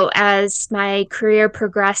that out as my career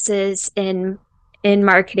progresses in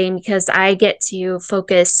marketing because I get to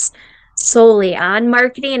focus solely on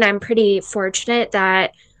marketing. I'm pretty fortunate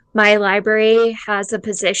that my library has a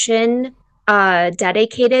position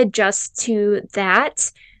dedicated just to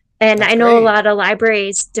that. And that's I know a great. lot of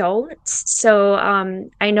libraries don't. So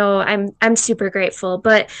I know I'm super grateful.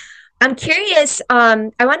 But I'm curious,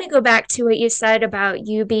 I want to go back to what you said about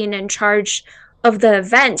you being in charge of the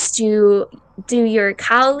events. Do your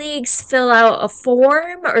colleagues fill out a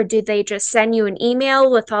form or do they just send you an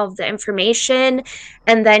email with all of the information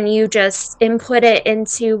and then you just input it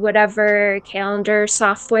into whatever calendar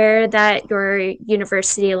software that your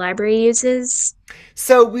university library uses?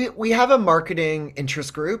 So we have a marketing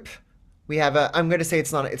interest group. I'm going to say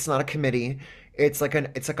it's not a committee. It's like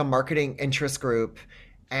a marketing interest group,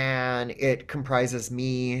 and it comprises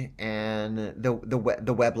me and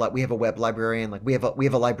we have a web librarian. Like we have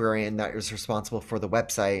a librarian that is responsible for the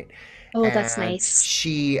website, Oh, that's and nice.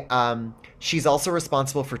 she's also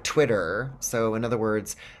responsible for Twitter. So in other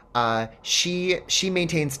words, she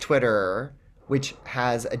maintains Twitter, which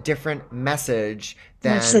has a different message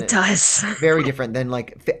Yes, it than does. very different than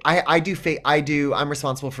like I'm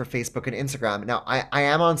responsible for Facebook and Instagram. Now I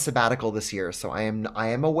am on sabbatical this year, so I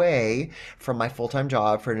am away from my full-time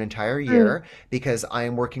job for an entire Mm, year because I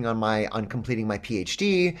am working on completing my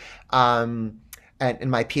PhD.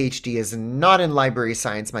 And my PhD is not in library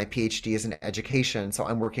science. My PhD is in education, so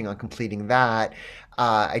I'm working on completing that.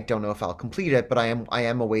 I don't know if I'll complete it, but I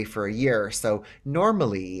am away for a year. So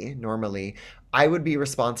normally, I would be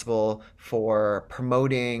responsible for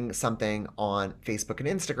promoting something on Facebook and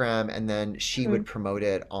Instagram, and then she mm. would promote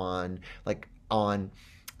it on like on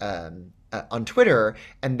Twitter,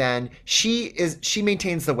 and then she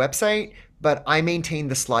maintains the website, but I maintain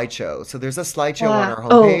the slideshow. So there's a slideshow on our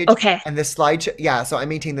Oh, homepage, okay. and the slideshow, yeah. So I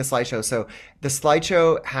maintain the slideshow. So the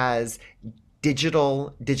slideshow has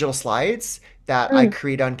digital slides that I Mm.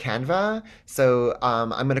 create on Canva. So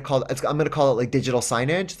I'm gonna call it like digital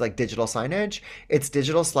signage, like digital signage. It's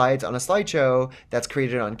digital slides on a slideshow that's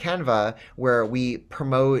created on Canva where we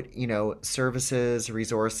promote, services,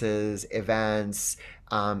 resources, events,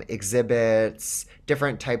 exhibits,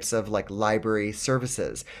 different types of like library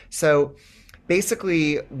services. So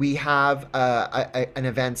basically we have an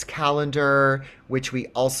events calendar which we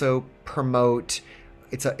also promote.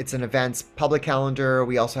 It's an events public calendar.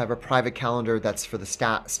 We also have a private calendar that's for the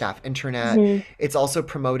staff internet. Mhm. It's also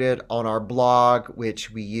promoted on our blog,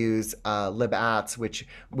 which we use libats, which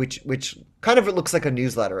kind of, it looks like a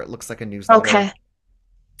newsletter. It looks like a newsletter. Okay.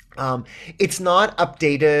 um, it's not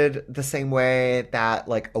updated the same way that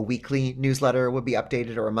like a weekly newsletter would be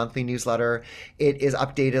updated or a monthly newsletter. It is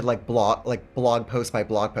updated like blog post by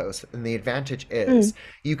blog post. And the advantage Mm. is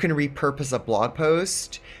you can repurpose a blog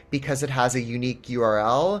post because it has a unique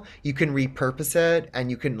URL, you can repurpose it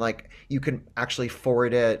and you can actually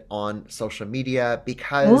forward it on social media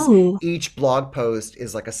because Oh, each blog post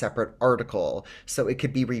is like a separate article. So it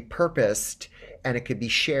could be repurposed and it could be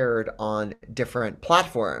shared on different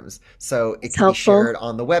platforms. So it it's can be helpful. shared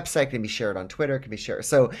on the website, it can be shared on Twitter, it can be shared.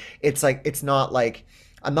 So it's not like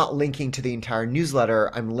I'm not linking to the entire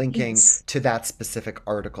newsletter, I'm linking Yes. to that specific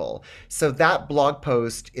article. So that blog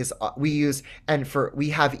post is we use and for we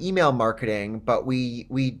have email marketing, but we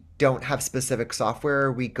don't have specific software.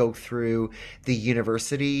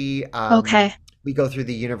 Okay. We go through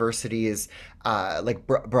the university's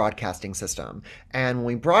broadcasting system, and when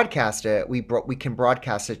we broadcast it, we can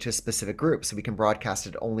broadcast it to a specific group. So we can broadcast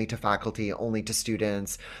it only to faculty, only to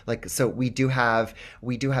students. Like so, we do have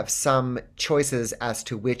some choices as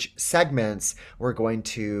to which segments we're going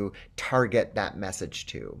to target that message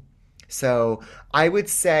to. So I would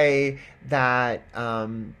say that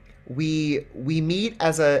we meet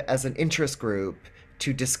as an interest group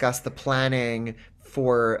to discuss the planning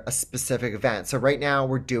for a specific event. So right now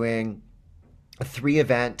we're doing a 3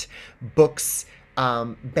 event books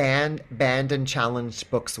band and challenge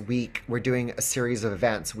books week. We're doing a series of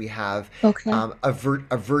events. We have Okay. a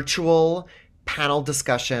virtual panel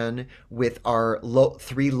discussion with our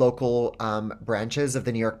 3 local branches of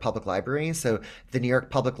the New York Public Library. So the New York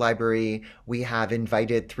Public Library, we have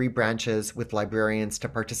invited 3 branches with librarians to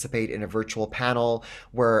participate in a virtual panel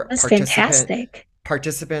where That's fantastic.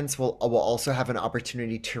 participants will also have an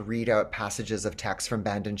opportunity to read out passages of text from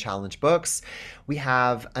banned and challenged books. We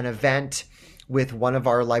have an event with one of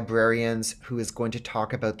our librarians who is going to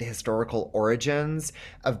talk about the historical origins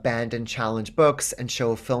of banned and challenged books and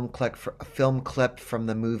show a film clip from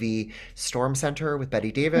the movie Storm Center with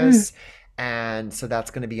Betty Mm, Davis. And so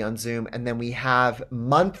that's going to be on Zoom. And then we have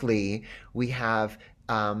monthly, we have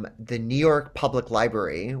the New York Public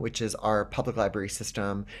Library, which is our public library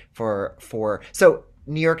system for so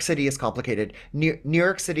New York City is complicated. New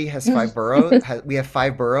York City has mm. 5 boroughs. We have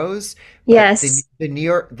 5 boroughs, but Yes. the New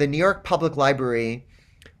York Public Library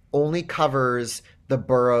only covers the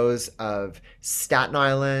boroughs of Staten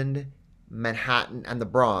Island, Manhattan, and the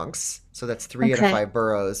Bronx. So that's 3 out of 5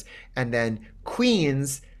 boroughs. And then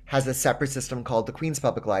Queens has a separate system called the Queens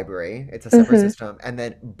Public Library. It's a separate Hmm. system. And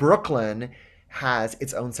then Brooklyn has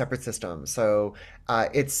its own separate system. So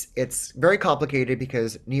it's very complicated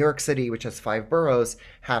because New York City, which has 5 boroughs,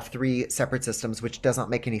 have 3 separate systems, which does not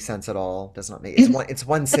make any sense at all. Does not make it's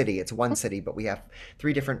one city. It's one city, but we have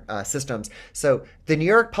 3 different systems. So the New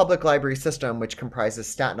York Public Library system, which comprises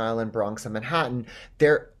Staten Island, Bronx, and Manhattan,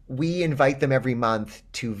 there we invite them every month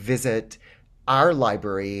to visit our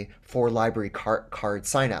library for library card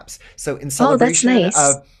signups. So in Oh, that's celebration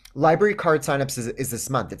nice. of library card signups is this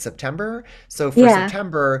month. It's September. So for Yeah.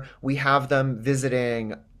 September, we have them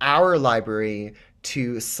visiting our library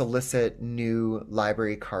to solicit new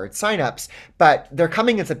library card signups. But they're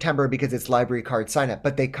coming in September because it's library card signup,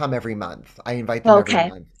 but they come every month. I invite them every Okay.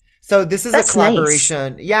 month. So this is a That's nice.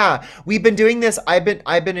 collaboration. Yeah, we've been doing this. I've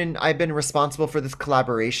been responsible for this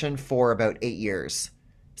collaboration for about 8 years.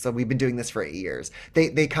 So we've been doing this for 8 years.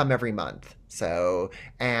 They come every month. So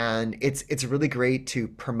and it's really great to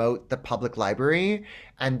promote the public library,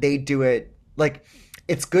 and they do it like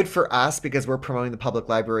it's good for us because we're promoting the public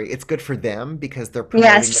library. It's good for them because they're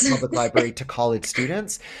promoting the Yes. public library to college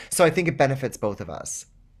students. So I think it benefits both of us.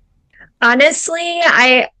 Honestly,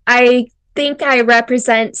 I think I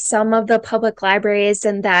represent some of the public libraries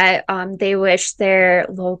in that they wish their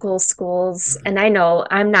local schools, and I know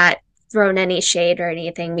I'm not throwing any shade or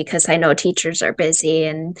anything because I know teachers are busy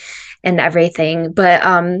and everything, but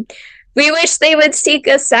we wish they would seek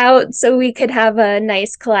us out so we could have a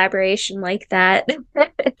nice collaboration like that.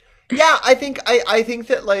 Yeah, I think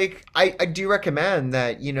that I do recommend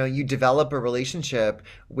that you develop a relationship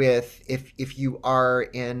with if you are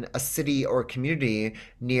in a city or a community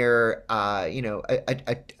near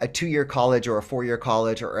a 2 year college or a 4 year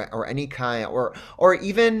college or any kind or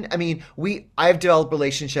even I mean I've developed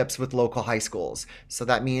relationships with local high schools. So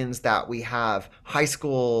that means that we have high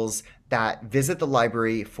schools that visit the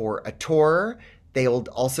library for a tour. They will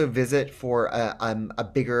also visit for a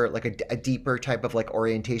bigger, like a deeper type of like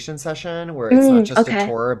orientation session where it's not just a Okay,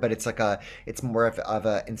 tour, but it's more of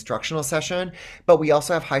a instructional session. But we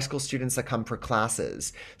also have high school students that come for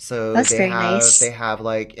classes. So that's very they nice. have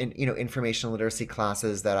like information literacy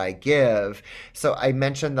classes that I give. So I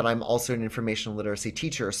mentioned that I'm also an information literacy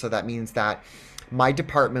teacher. So that means that my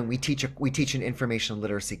department we teach an information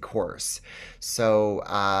literacy course. So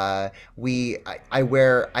I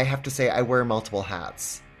have to say I wear multiple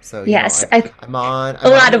hats. So, Yes, a I'm on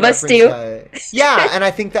lot the of us reference do. desk. Yeah, and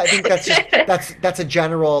I think that's just that's a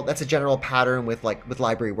general pattern with with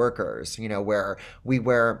library workers, where we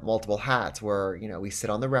wear multiple hats, where, we sit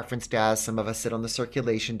on the reference desk, some of us sit on the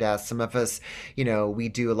circulation desk, some of us, we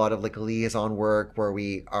do a lot of like liaison work where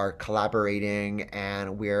we are collaborating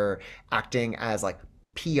and we're acting as like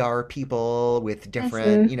PR people with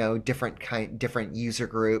different, Mhm. different user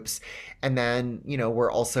groups. And then,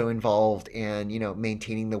 we're also involved in,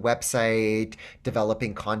 maintaining the website,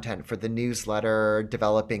 developing content for the newsletter,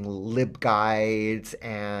 developing lib guides,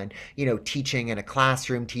 and, teaching in a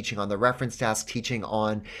classroom, teaching on the reference desk, teaching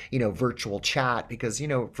on, virtual chat, because,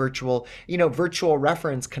 virtual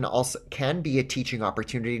reference can be a teaching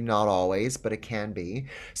opportunity, not always, but it can be.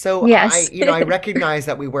 So Yes. I recognize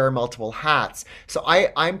that we wear multiple hats. So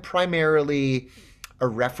I'm primarily a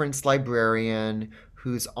reference librarian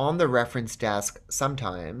who's on the reference desk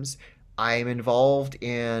sometimes. I'm involved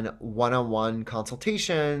in one on one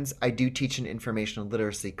consultations. I do teach an information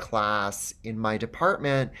literacy class in my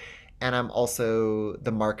department, and I'm also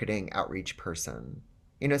the marketing outreach person.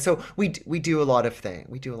 So we do a lot of things.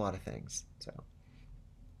 We do a lot of things. So.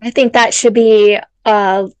 I think that should be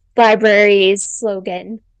library's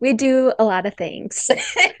slogan. We do a lot of things.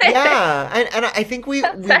 Yeah, and I think we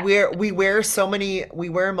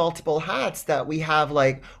wear multiple hats that we have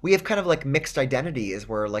kind of like mixed identities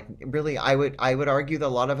where like really I would argue that a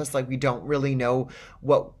lot of us like we don't really know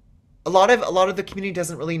what a lot of the community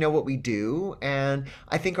doesn't really know what we do, and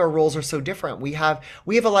I think our roles are so different. We have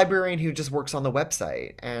a librarian who just works on the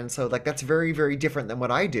website, and so like that's very very different than what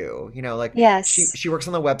I do. Like Yes. she works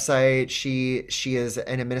on the website. She is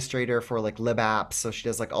an administrator for like lib apps, so she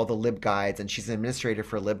does like all the lib guides, and she's an administrator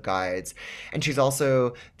for lib guides, and she's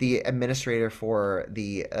also the administrator for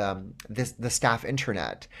the staff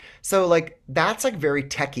intranet. So like that's like very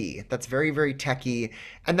techy. That's very very techy,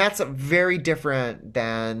 and that's very different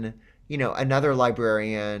than another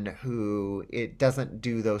librarian who it doesn't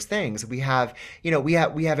do those things. We have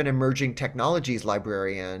an emerging technologies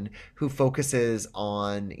librarian who focuses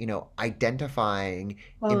on identifying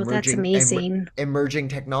Oh, that's amazing. emerging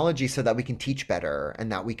technology so that we can teach better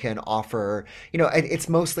and that we can offer it's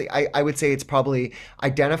mostly I would say it's probably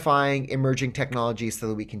identifying emerging technologies so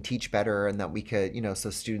that we can teach better and that we could so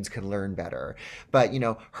students can learn better. But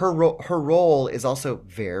her role is also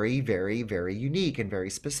very very very unique and very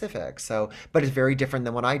specific. So, but it's very different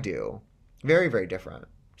than what I do. Very very different.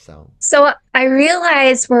 So. So I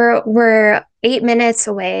realize we're 8 minutes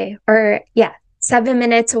away, or yeah, 7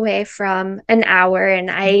 minutes away from an hour, and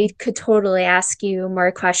I could totally ask you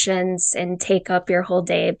more questions and take up your whole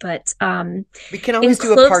day. But We can in always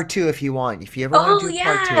do a close, part two if you want. If you ever want to oh do a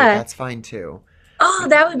part two, yeah, that's fine too. oh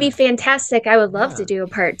that would be Yeah, fantastic. I would love to yeah, do a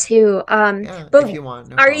part two. yeah. If But you want,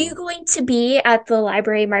 no are you problem. going to be at the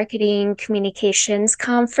Library Marketing Communications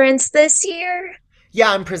Conference this year?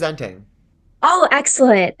 Yeah, I'm presenting. Oh,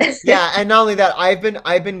 excellent. Yeah, and not only that, I've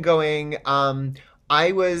been going.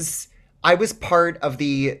 I was I was part of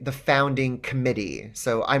the founding committee,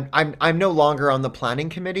 so I'm no longer on the planning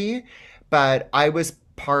committee, but I was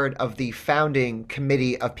part of the founding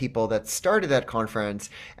committee of people that started that conference,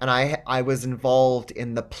 and I was involved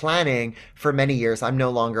in the planning for many years. I'm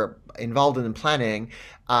no longer involved in the planning.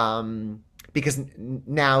 Because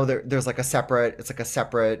now there's like a separate it's like a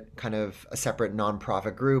separate kind of a separate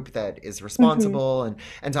nonprofit group that is Mhm. responsible,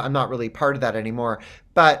 and so I'm not really part of that anymore.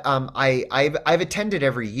 But I've attended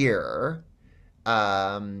every year,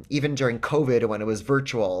 even during COVID when it was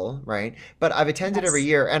virtual, right? But I've attended every Yes.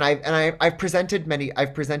 year, and I've presented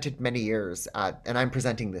many years and I'm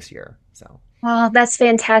presenting this year. So. Oh, that's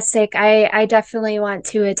fantastic. I definitely want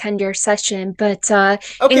to attend your session, but in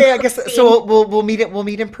Okay, I guess so. closing, We'll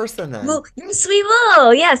meet in person then. well, yes, we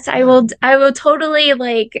will. Yes, Yeah. I will totally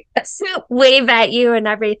like wave at you and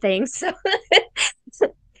everything. So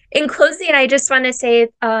in closing, I just want to say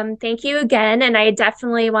thank you again, and I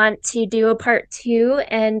definitely want to do a part two,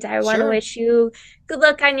 and I want to Sure. wish you good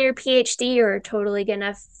luck on your PhD. You're totally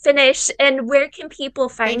gonna finish. And where can people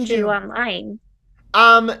Thank find you you. online?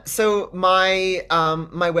 So my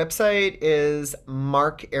website is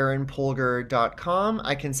markaaronpolger.com.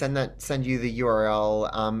 I can send you the URL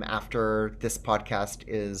after this podcast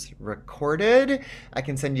is recorded. I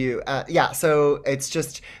can send you yeah, so it's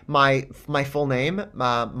just my full name,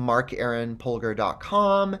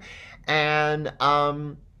 markaaronpolger.com. And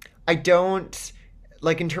I don't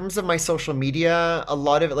like in terms of my social media, a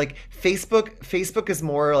lot of it, like Facebook is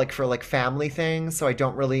more like for like family things, so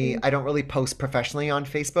Mm. I don't really post professionally on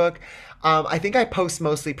Facebook. I think I post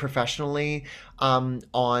mostly professionally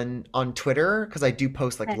on Twitter because I do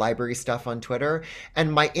post like Okay. library stuff on Twitter,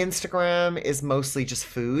 and my Instagram is mostly just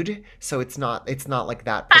food, so it's not like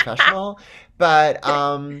that professional. But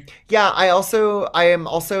yeah, I am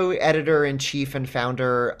also editor in chief and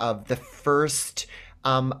founder of the first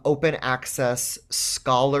open access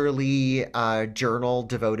scholarly journal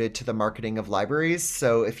devoted to the marketing of libraries.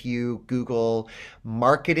 So if you Google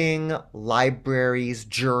Marketing Libraries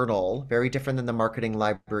Journal, very different than the Marketing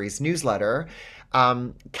Libraries newsletter,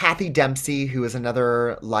 Kathy Dempsey, who is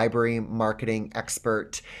another library marketing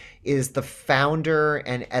expert, is the founder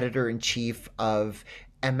and editor in chief of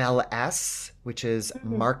MLS, which is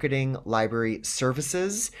Mhm. Marketing Library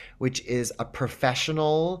Services, which is a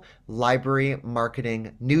professional library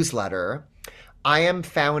marketing newsletter. I am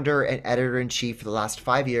founder and editor in chief for the last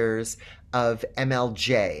 5 years of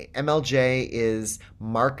MLJ. MLJ is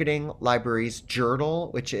Marketing Libraries Journal,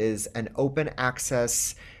 which is an open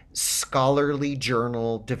access scholarly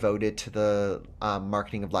journal devoted to the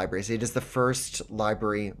marketing of libraries. It is the first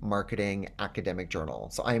library marketing academic journal.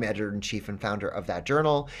 So I am editor in chief and founder of that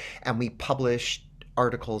journal, and we publish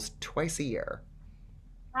articles twice a year.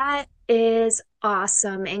 That is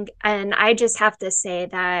awesome. And I just have to say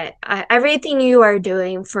that everything you are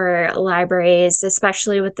doing for libraries,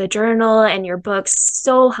 especially with the journal and your books,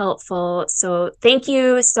 so helpful. So thank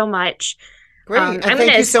you so much. Great. And I'm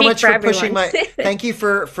going thank to you so speak much for for pushing everyone. my thank you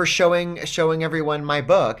for showing everyone my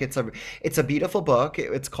book. It's a beautiful book.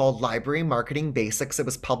 It's called Library Marketing Basics. It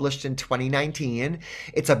was published in 2019.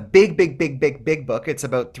 It's a big book. It's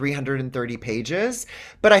about 330 pages,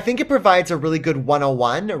 but I think it provides a really good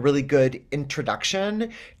 101, a really good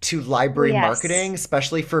introduction to Oh, library yes. marketing,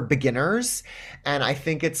 especially for beginners. And I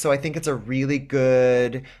think it's a really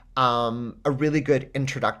good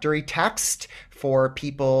introductory text for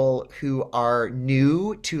people who are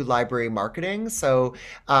new to library marketing. So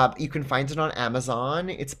you can find it on Amazon.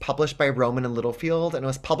 It's published by Rowman and Littlefield, and it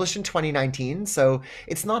was published in 2019. So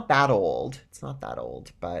it's not that old. It's not that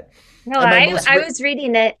old, but No, and my I was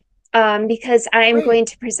reading it because I'm great, going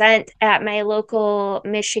to present at my local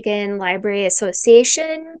Michigan Library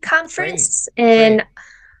Association great, conference in great.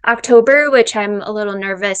 October, which I'm a little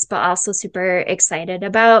nervous, but also super excited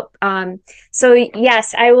about. So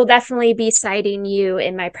yes, I will definitely be citing you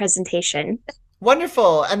in my presentation.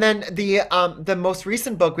 Wonderful. And then the most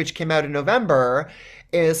recent book, which came out in November,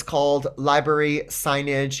 is called Library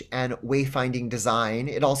Signage and Wayfinding Design.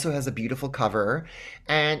 It also has a beautiful cover,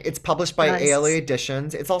 and it's published by ALA Yes.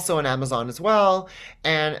 Editions. It's also on Amazon as well,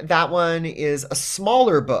 and that one is a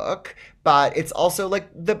smaller book, but it's also like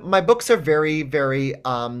the my books are very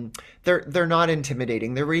they're not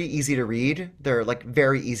intimidating. They're really easy to read. They're like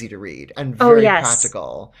very easy to read and Oh, very yes.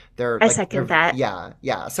 practical. They're I like second that.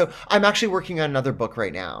 yeah. So I'm actually working on another book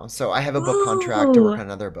right now. So I have a book contract to work Ooh, on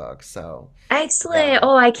another book. So excellent. yeah.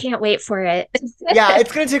 Oh, I can't wait for it. Yeah,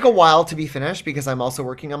 it's going to take a while to be finished because I'm also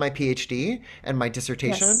working on my PhD and my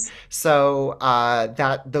dissertation. Yes. So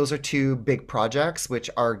that those are two big projects which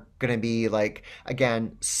are going to be like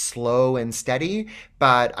again slow and steady.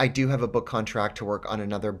 But I do have a book contract to work on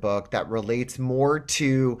another book that relates more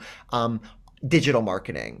to um, digital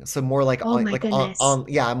marketing. So more Oh my goodness.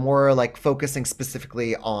 yeah, more like focusing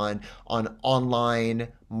specifically on online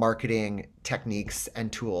marketing techniques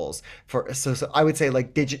and tools for so I would say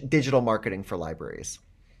like digital marketing for libraries.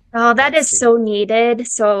 Oh, that That's is the so needed.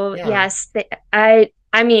 So yeah. yes,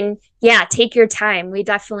 I mean, yeah, take your time. We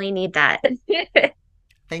definitely need that.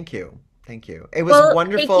 Thank you. Thank you. It was Well,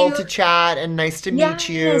 thank wonderful you. to chat and nice to meet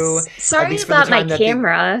you, Yes. at Sorry least for the about my time that the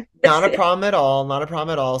camera. not a problem at all, not a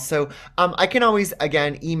problem at all. So I can always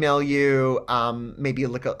again email you maybe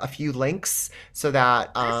look a few links so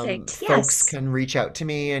that Perfect. folks Yes. can reach out to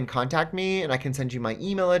me and contact me, and I can send you my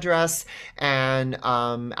email address. And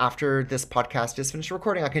after this podcast is finished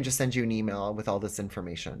recording, I can just send you an email with all this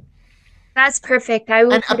information. That's perfect. I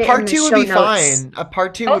will And a put it in part the two would show be notes. fine. A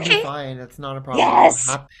part two would be Okay. fine. It's not a problem at all.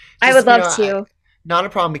 Yes. I Just would love to. not a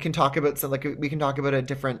problem. We can talk about some like we can talk about a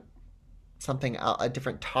different a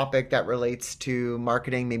different topic that relates to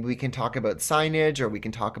marketing. Maybe we can talk about signage, or we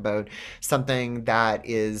can talk about something that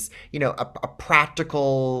is a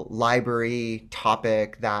practical library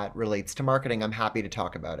topic that relates to marketing. I'm happy to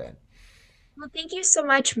talk about it. Well, thank you so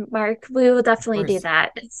much, Mark. We will Of definitely do course.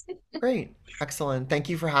 that. Great. Excellent. Thank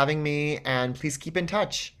you for having me, and please keep in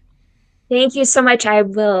touch. Thank you so much. I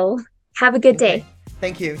will. Have a good Okay. day.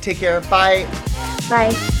 Thank you. Take care. Bye.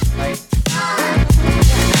 Bye. Bye.